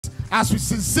as we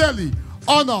sincerely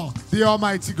honor the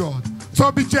Almighty God.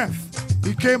 Tobi Jeff,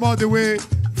 he came all the way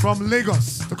from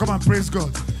Lagos to come and praise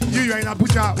God. You are in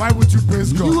Abuja, why would you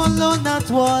praise God? You alone not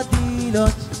worthy,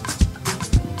 Lord,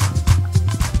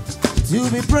 to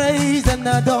be praised and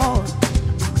adored.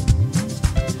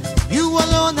 You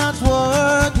alone not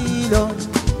worthy, Lord,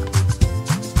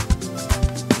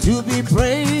 to be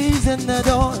praised and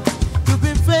adored. You've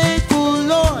been faithful,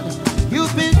 Lord.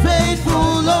 You've been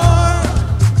faithful, Lord,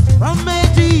 from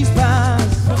ages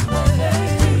past.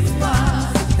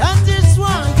 That is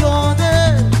why your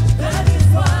name,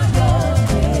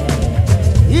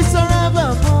 it's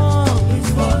forevermore.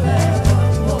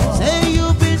 Say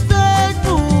you've been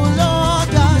faithful, Lord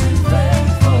God,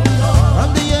 from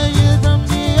the ages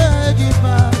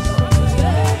past.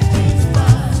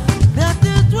 That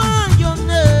is why your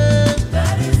name,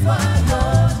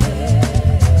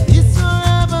 it's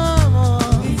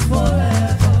forevermore.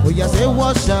 Oh yeah, say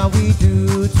what shall we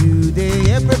do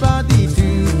today? Everybody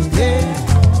today,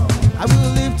 I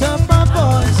will lift up my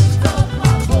voice.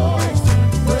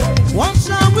 What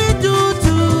shall we do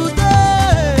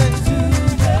today?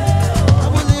 I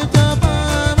will lift up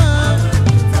my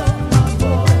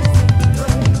voice.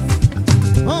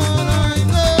 All I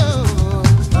know,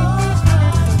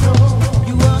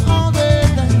 you are always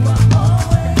there.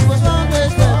 You are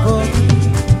always there for me.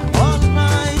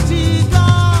 Almighty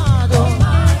God,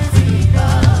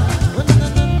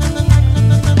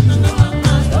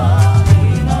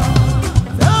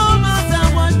 no matter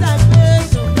what I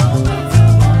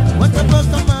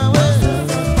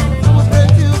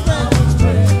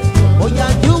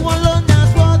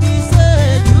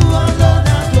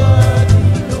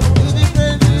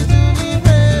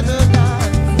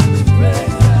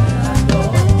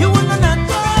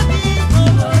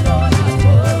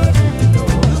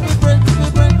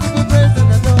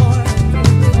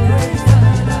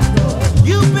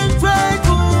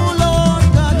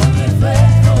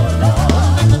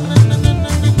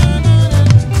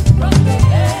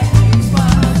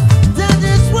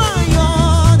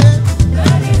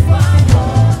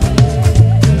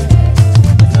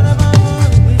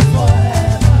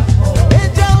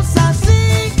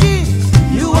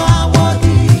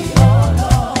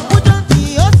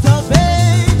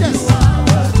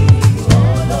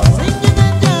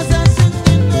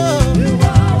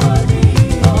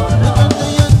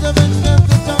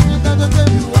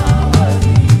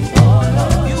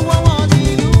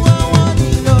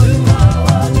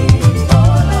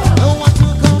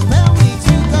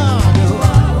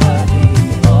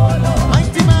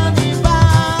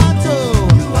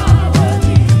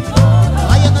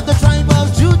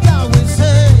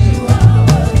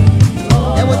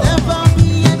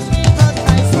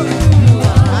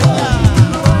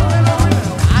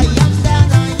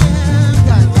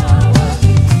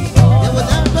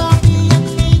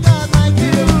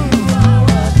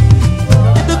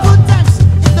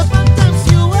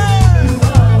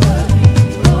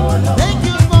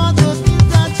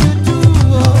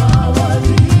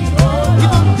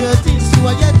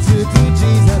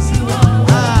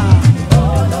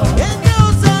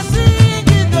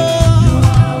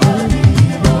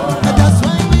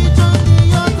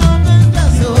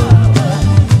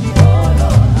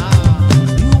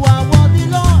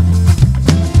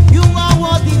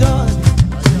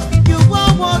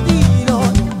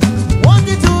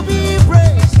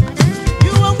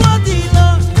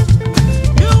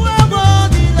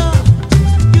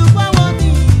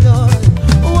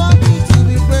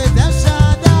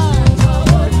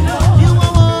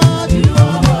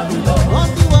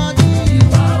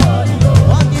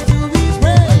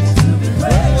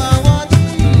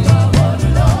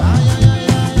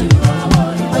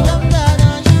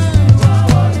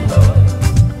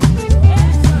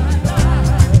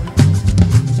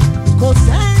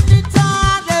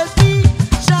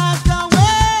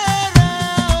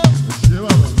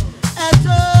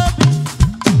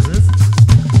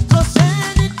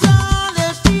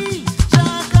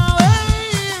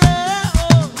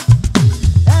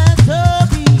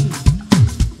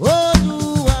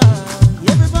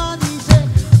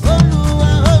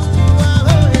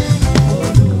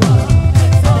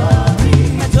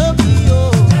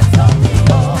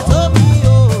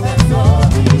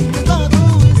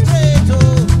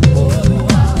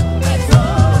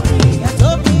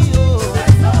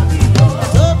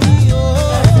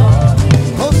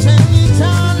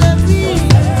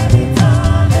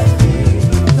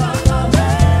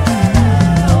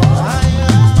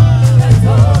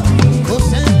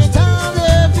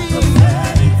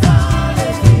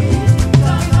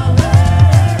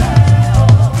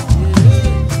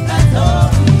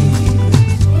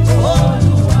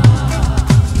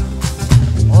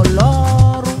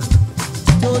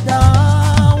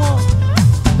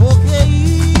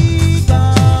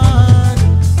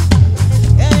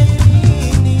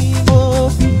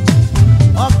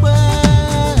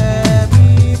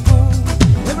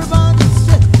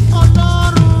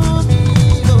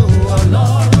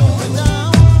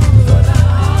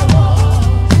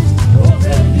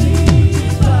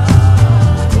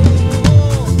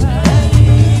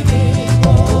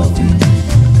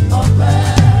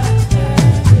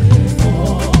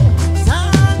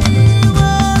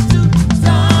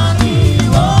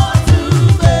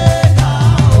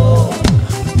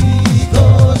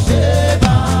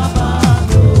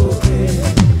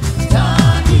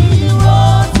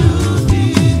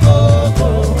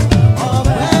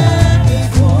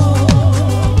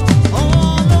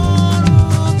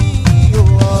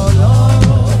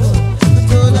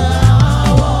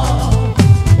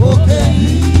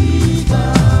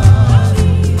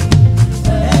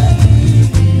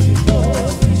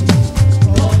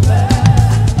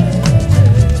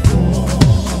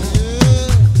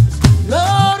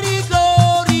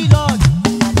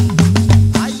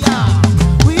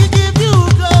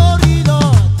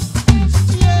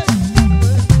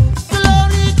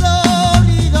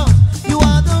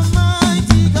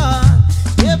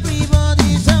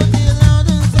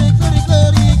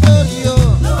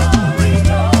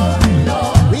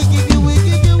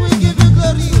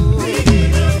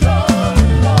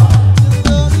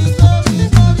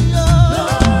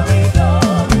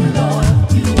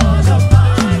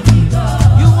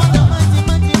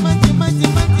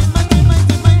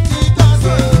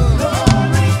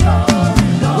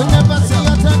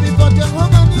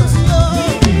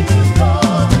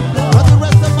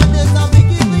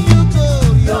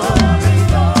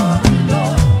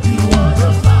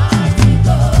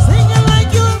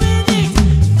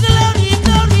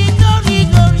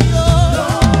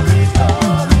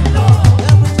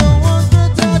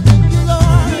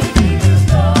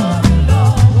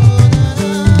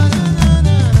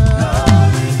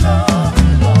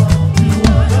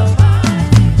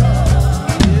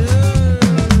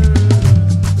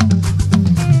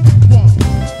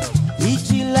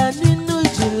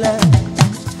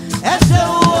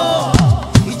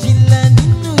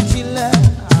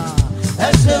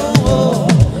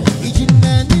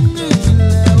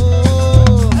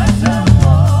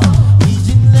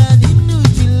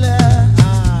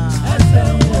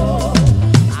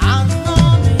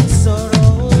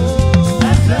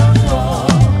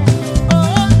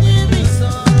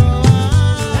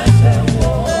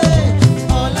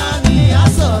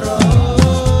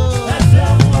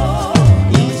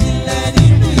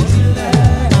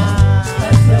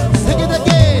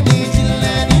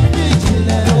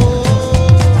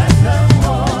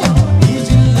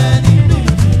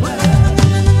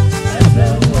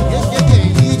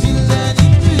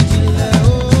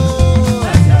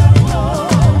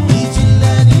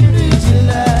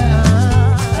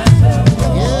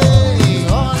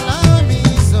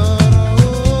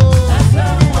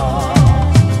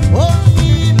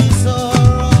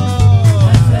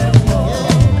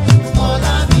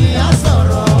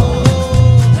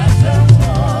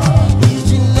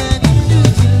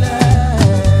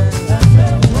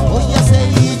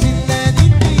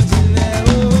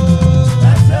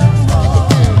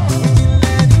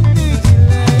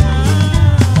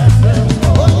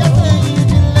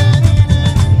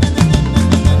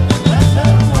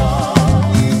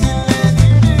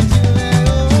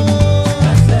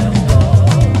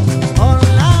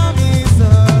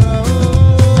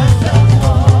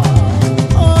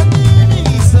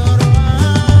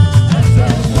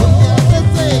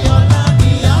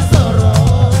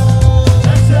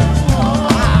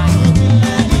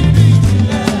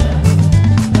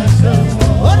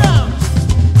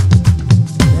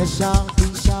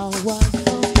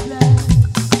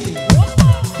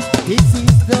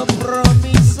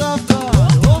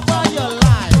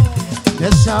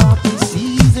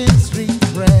seasons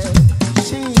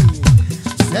refreshing,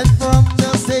 sent from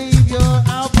the Savior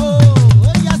above.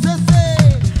 Oh, yes, I say,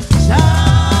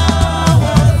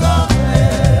 showers of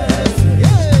blessing,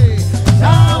 yeah,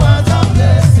 showers of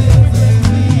blessing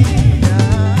we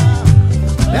now.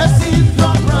 Blessings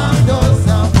from round us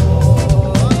are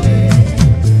falling,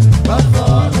 but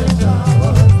for the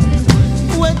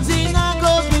showers waiting I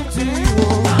go to you.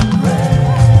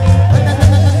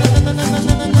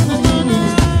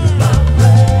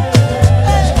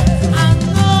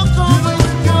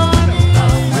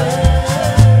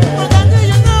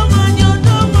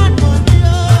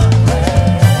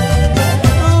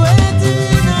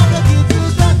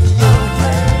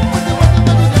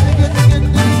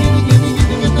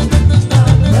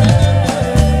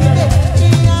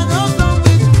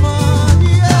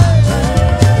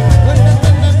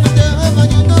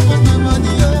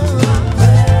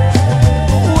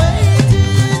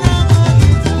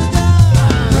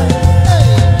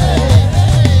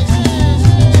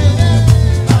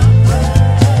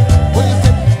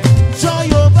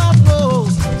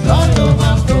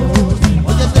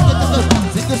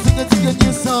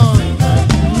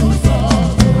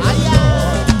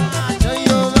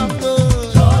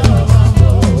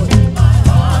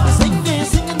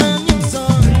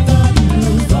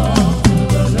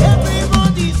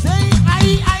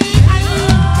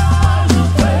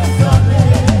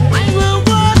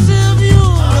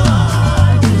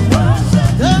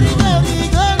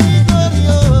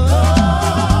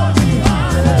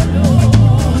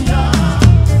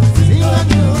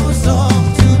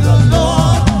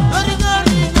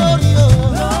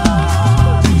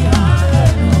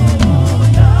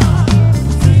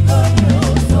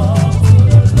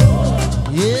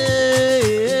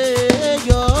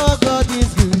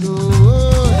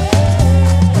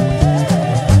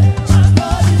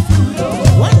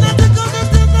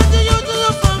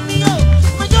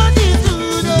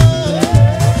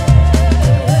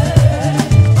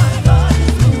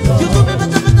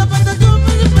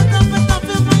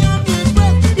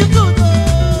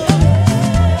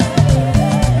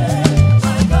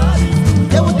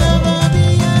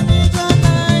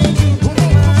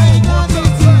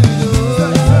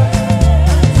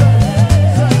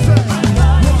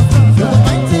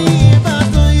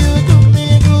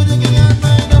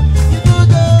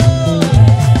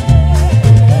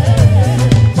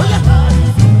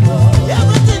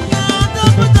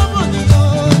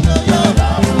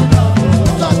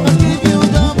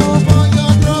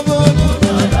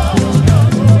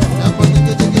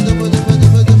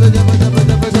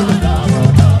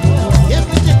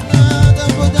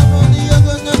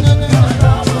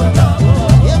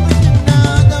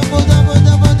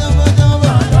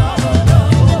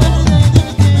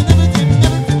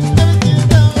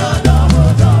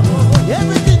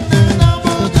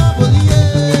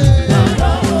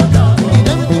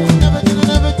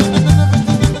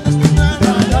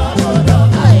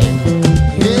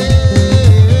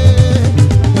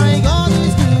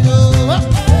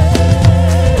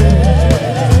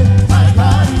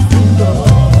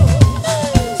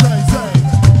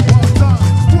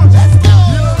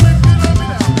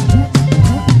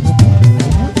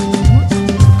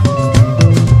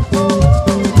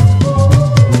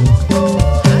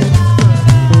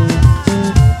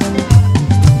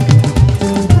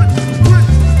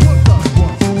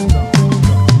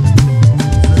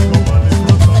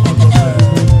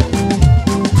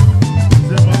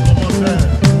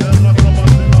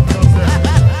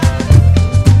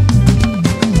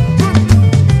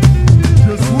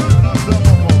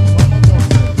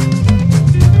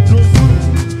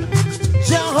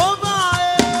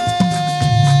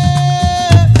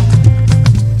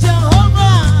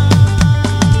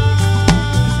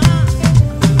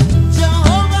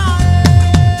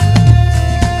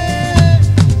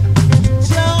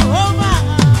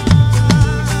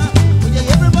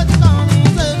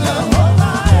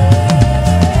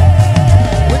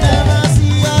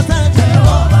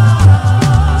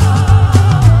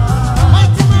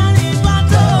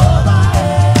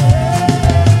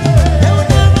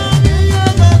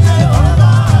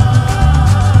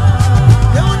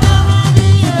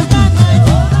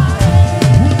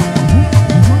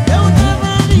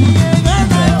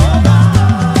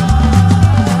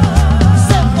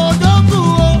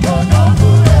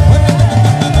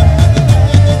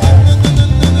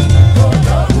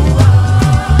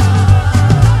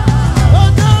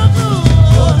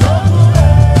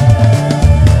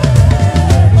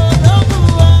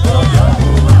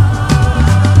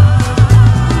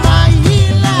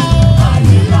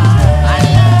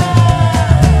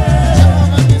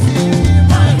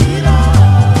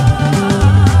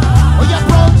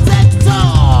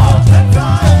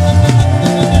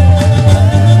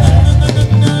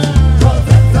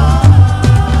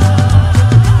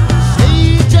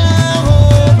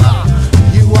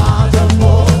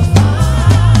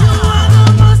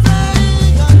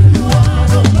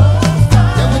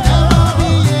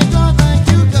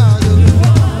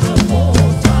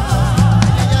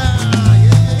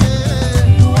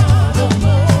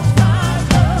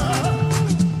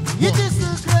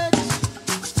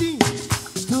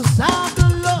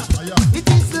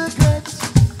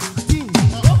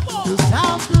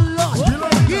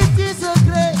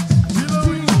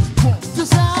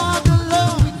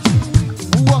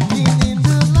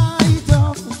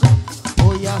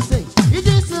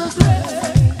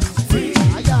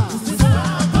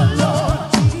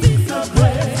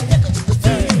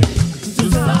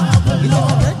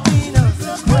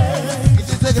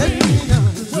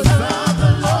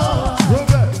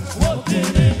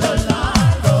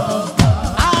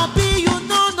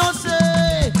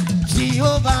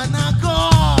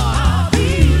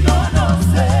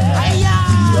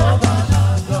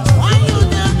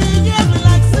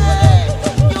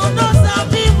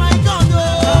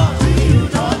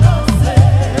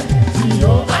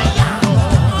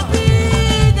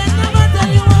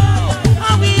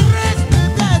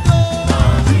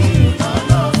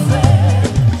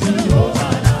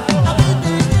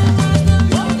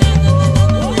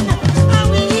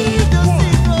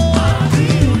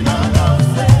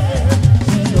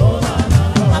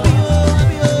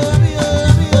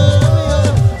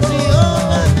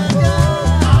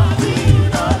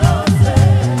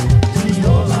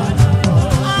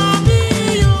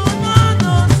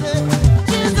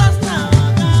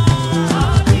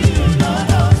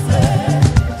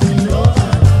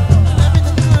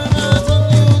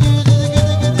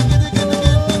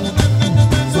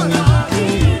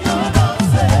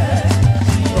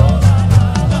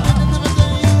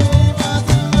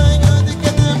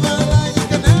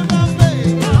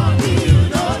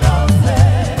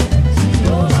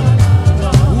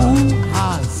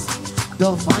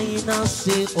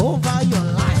 say over your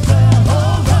life.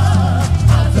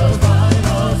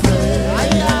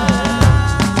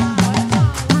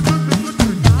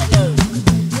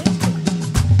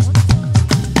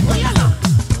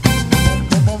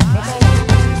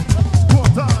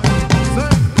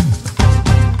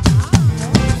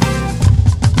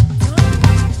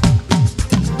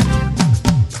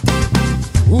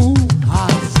 Who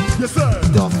has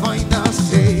the final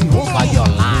say over your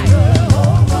life?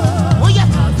 Oh yeah.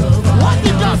 What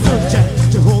did God do?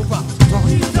 Jehovah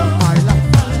turned my life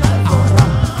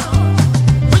around.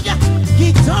 Oh yeah.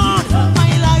 He turned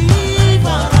my life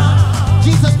around.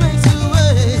 Jesus makes a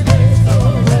way.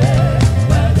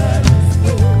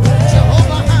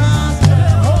 Jehovah has.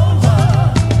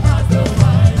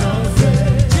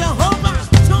 Jehovah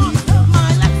turned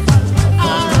my life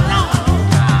around.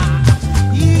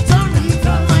 He turned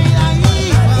my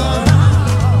life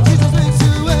around. Jesus makes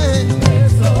a way.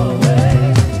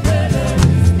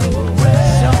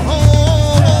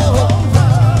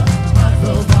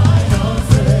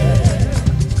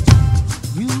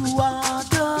 You are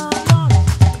the Lord.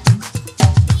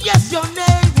 Yes, your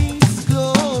name is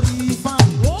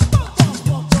glorified.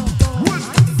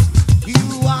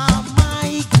 You are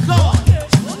my God.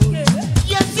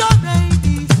 Yes, your name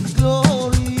is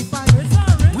glorified.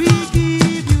 We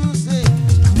give you say,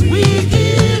 we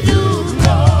give you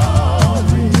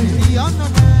glory. The honor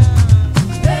man.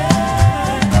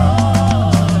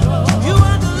 You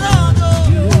are the Lord.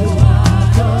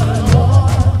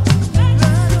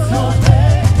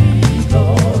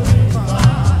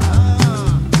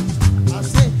 I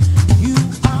say, you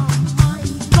are my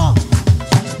God.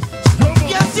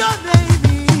 Yes, your name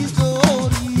is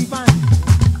glorified.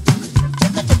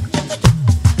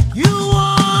 You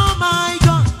are my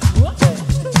God.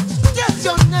 Yes,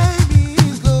 your name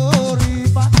is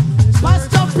glorified.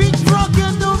 Pastor Pitch Rock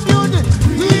in the building.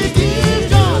 We give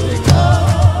God the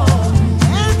glory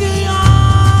and the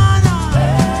honor.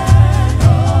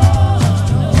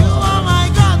 You are my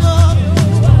God.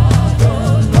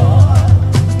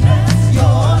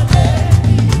 Your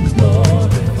name is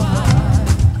glorified.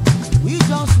 We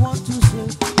just want to say,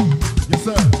 Yes,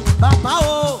 sir. Baba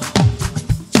oh,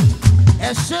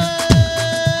 Eshe.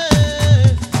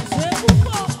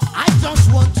 I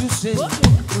just want to say,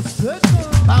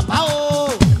 Baba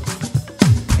oh,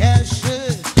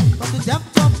 Eshe. From the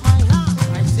depth of my heart,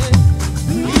 I say,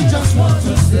 we just want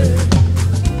to say,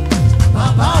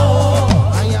 Baba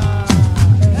oh, Aya.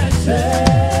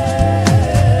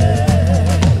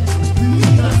 We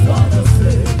just want to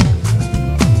say,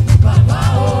 Baba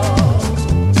oh,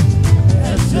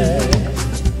 Eshe.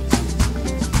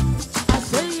 I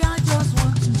say I just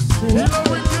want to say,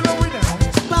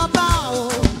 Baba oh,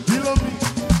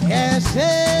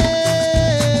 Eshe.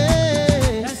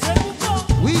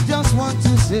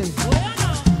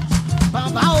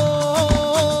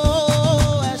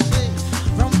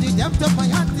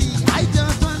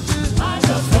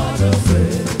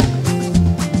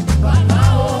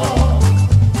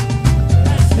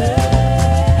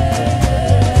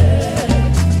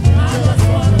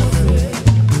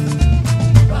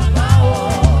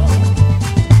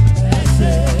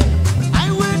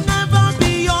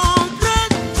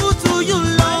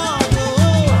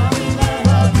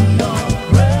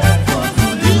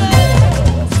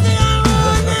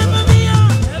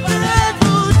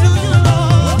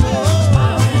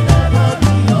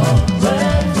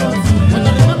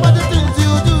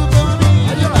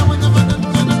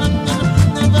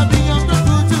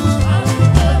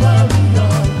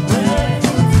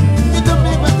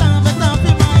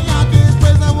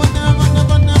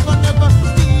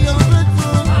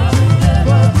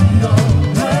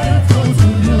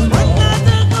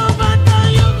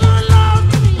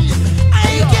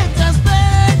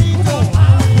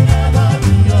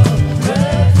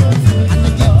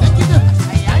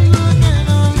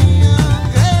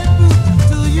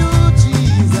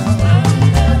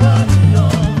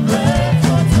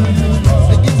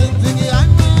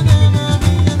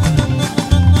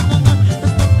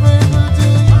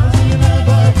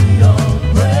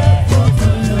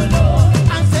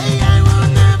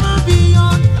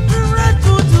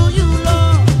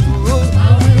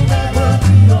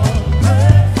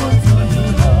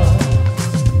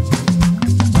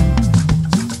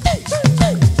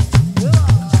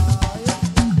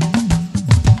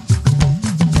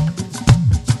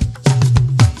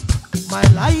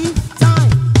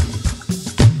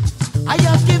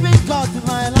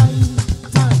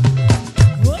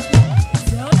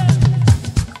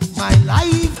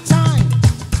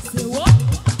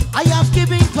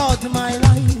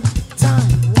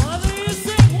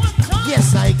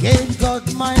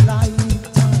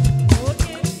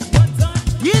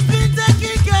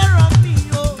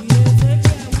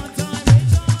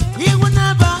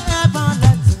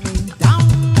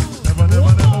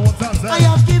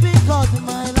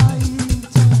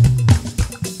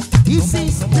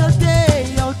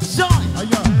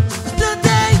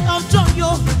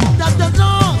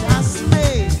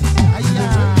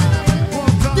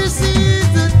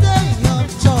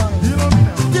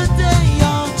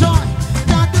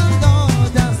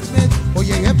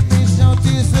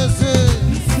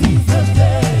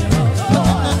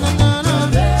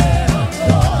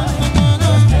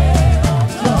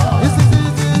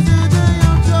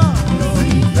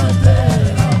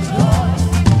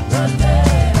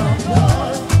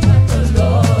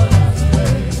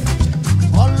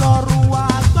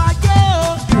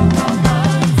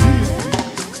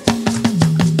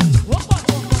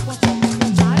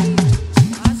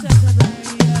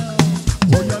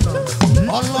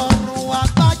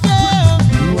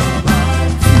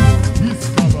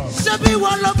 ìwọ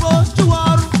ló fojú